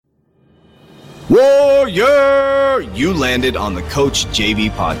Warrior! You landed on the Coach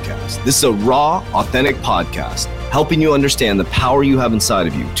JV podcast. This is a raw, authentic podcast helping you understand the power you have inside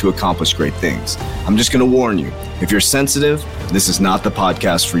of you to accomplish great things. I'm just going to warn you, if you're sensitive, this is not the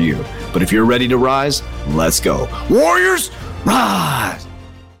podcast for you. But if you're ready to rise, let's go. Warriors, rise!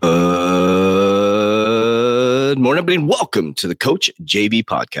 Good morning, everybody, and welcome to the Coach JV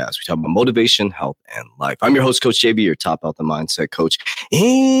podcast. We talk about motivation, health, and life. I'm your host, Coach JV, your top health and mindset coach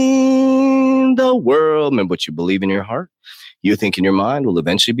in the world. Remember, what you believe in your heart, you think in your mind will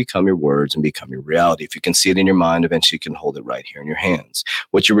eventually become your words and become your reality. If you can see it in your mind, eventually you can hold it right here in your hands.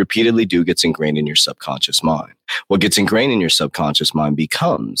 What you repeatedly do gets ingrained in your subconscious mind. What gets ingrained in your subconscious mind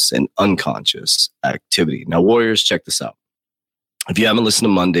becomes an unconscious activity. Now, warriors, check this out. If you haven't listened to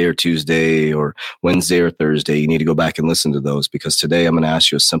Monday or Tuesday or Wednesday or Thursday, you need to go back and listen to those, because today I'm going to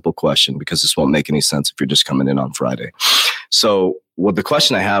ask you a simple question, because this won't make any sense if you're just coming in on Friday. So what the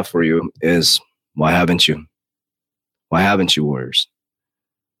question I have for you is, why haven't you? Why haven't you, warriors?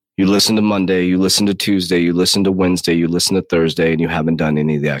 You listen to Monday, you listen to Tuesday, you listen to Wednesday, you listen to Thursday, and you haven't done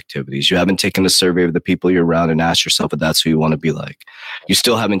any of the activities. You haven't taken a survey of the people you're around and asked yourself if that's who you want to be like. You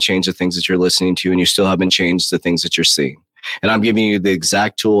still haven't changed the things that you're listening to, and you still haven't changed the things that you're seeing. And I'm giving you the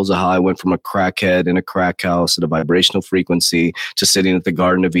exact tools of how I went from a crackhead in a crack house at a vibrational frequency to sitting at the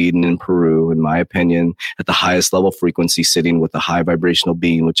Garden of Eden in Peru, in my opinion, at the highest level frequency, sitting with a high vibrational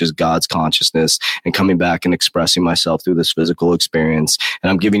being, which is God's consciousness, and coming back and expressing myself through this physical experience.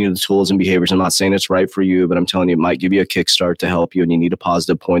 And I'm giving you the tools and behaviors. I'm not saying it's right for you, but I'm telling you, it might give you a kickstart to help you. And you need a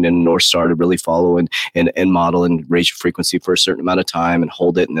positive point and a North Star to really follow and model and raise your frequency for a certain amount of time and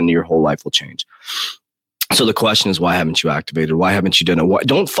hold it. And then your whole life will change. So the question is, why haven't you activated? Why haven't you done it?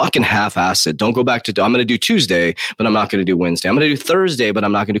 Don't fucking half-ass it. Don't go back to, I'm going to do Tuesday, but I'm not going to do Wednesday. I'm going to do Thursday, but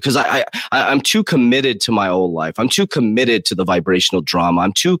I'm not going to, because I'm too committed to my old life. I'm too committed to the vibrational drama.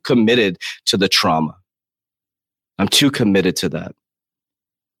 I'm too committed to the trauma. I'm too committed to that.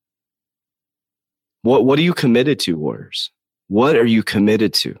 What are you committed to, warriors? What are you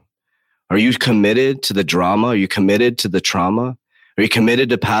committed to? Are you committed to the drama? Are you committed to the trauma? Are you committed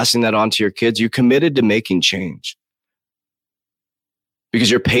to passing that on to your kids? You're committed to making change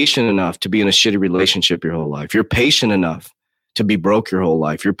because you're patient enough to be in a shitty relationship your whole life. You're patient enough to be broke your whole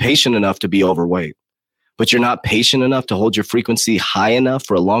life. You're patient enough to be overweight, but you're not patient enough to hold your frequency high enough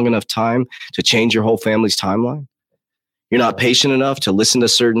for a long enough time to change your whole family's timeline. You're not patient enough to listen to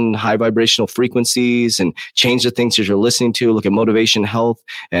certain high vibrational frequencies and change the things that you're listening to. Look at motivation, health,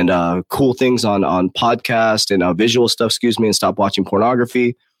 and cool things on podcast and visual stuff, and stop watching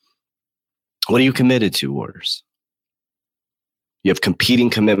pornography. What are you committed to, warriors? You have competing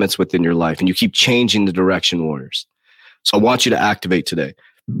commitments within your life, and you keep changing the direction, warriors. So I want you to activate today.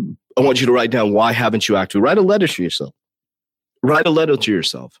 I want you to write down, why haven't you activated? Write a letter to yourself. Write a letter to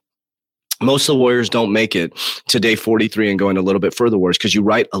yourself. Most of the warriors don't make it to day 43 and going a little bit further, warriors, because you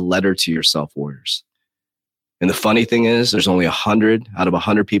write a letter to yourself, warriors. And the funny thing is, there's only 100 out of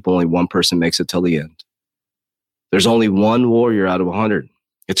 100 people, only one person makes it till the end. There's only one warrior out of 100.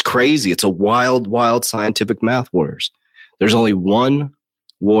 It's crazy. It's a wild, wild scientific math, warriors. There's only one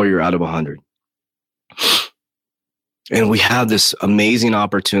warrior out of 100. And we have this amazing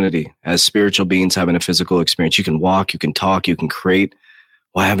opportunity as spiritual beings having a physical experience. You can walk, you can talk, you can create.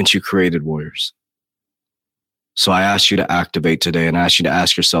 Why haven't you created, warriors? So I asked you to activate today, and I asked you to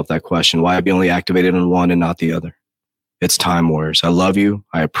ask yourself that question. Why have you only activated on one and not the other? It's time, warriors. I love you.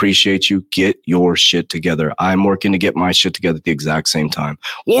 I appreciate you. Get your shit together. I'm working to get my shit together at the exact same time.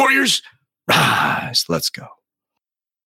 Warriors, rise. Let's go.